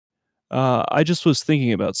I just was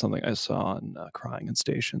thinking about something I saw on Crying in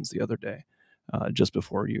Stations the other day, just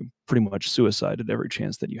before you pretty much suicided every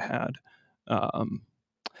chance that you had. Um,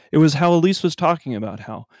 it was how Elise was talking about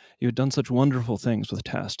how you had done such wonderful things with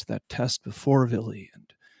Test. That Test before Villy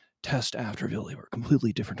and Test after Villy were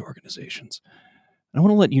completely different organizations. And I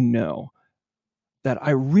want to let you know that I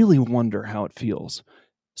really wonder how it feels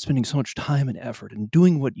spending so much time and effort in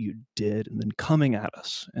doing what you did and then coming at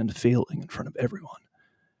us and failing in front of everyone.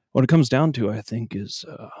 What it comes down to, I think, is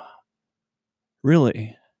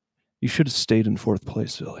really, you should have stayed in fourth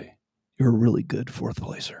place, Billy. You're a really good fourth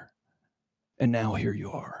placer. And now here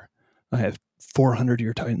you are. I have 400 of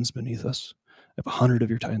your Titans beneath us. I have 100 of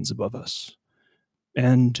your Titans above us.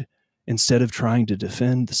 And instead of trying to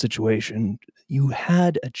defend the situation, you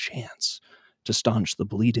had a chance to staunch the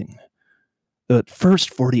bleeding. The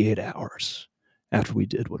first 48 hours after we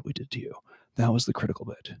did what we did to you, that was the critical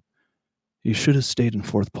bit. You should have stayed in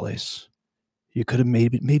fourth place. You could have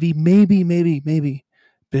maybe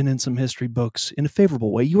been in some history books in a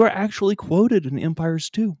favorable way. You are actually quoted in Empires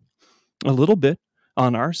 2. A little bit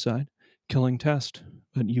on our side, killing Test.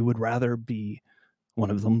 But you would rather be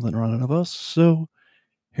one of them than one of us. So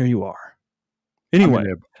here you are. Anyway,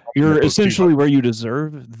 you're essentially where you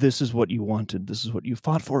deserve. This is what you wanted. This is what you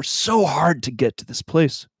fought for so hard to get to this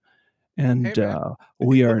place. And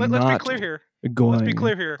we are not going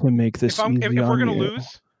to make this easy on you.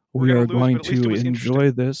 We are going to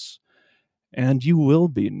enjoy this, and you will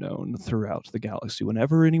be known throughout the galaxy.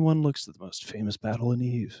 Whenever anyone looks at the most famous battle in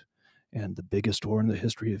Eve and the biggest war in the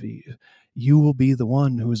history of Eve, you will be the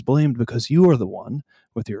one who is blamed because you are the one,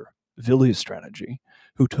 with your Villy strategy,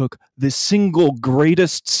 who took the single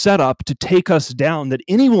greatest setup to take us down that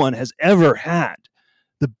anyone has ever had.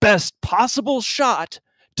 The best possible shot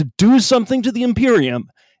to do something to the Imperium,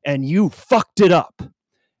 and you fucked it up.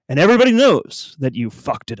 And everybody knows that you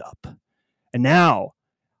fucked it up. And now,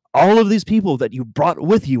 all of these people that you brought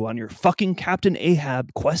with you on your fucking Captain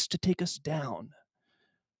Ahab quest to take us down,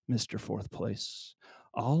 Mr. Fourth Place,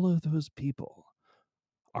 all of those people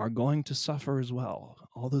are going to suffer as well.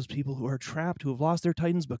 All those people who are trapped, who have lost their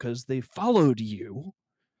Titans because they followed you.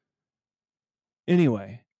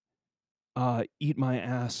 Anyway, eat my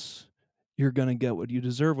ass. You're going to get what you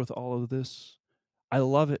deserve with all of this. I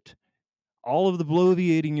love it. All of the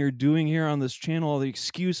bloviating you're doing here on this channel, all the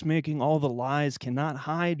excuse making, all the lies cannot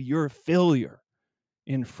hide your failure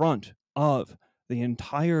in front of the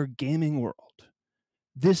entire gaming world.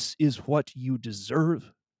 This is what you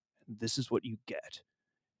deserve. This is what you get.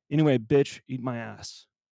 Anyway, bitch, eat my ass.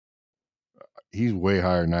 He's way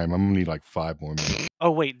higher than I am. I'm gonna need like 5 more minutes.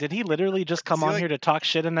 Oh wait, did he literally just come on here to talk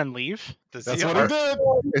shit and then leave? That's what he did.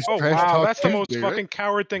 It's Oh trash wow, talk that's the most Tuesday, fucking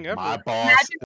coward thing ever. My boss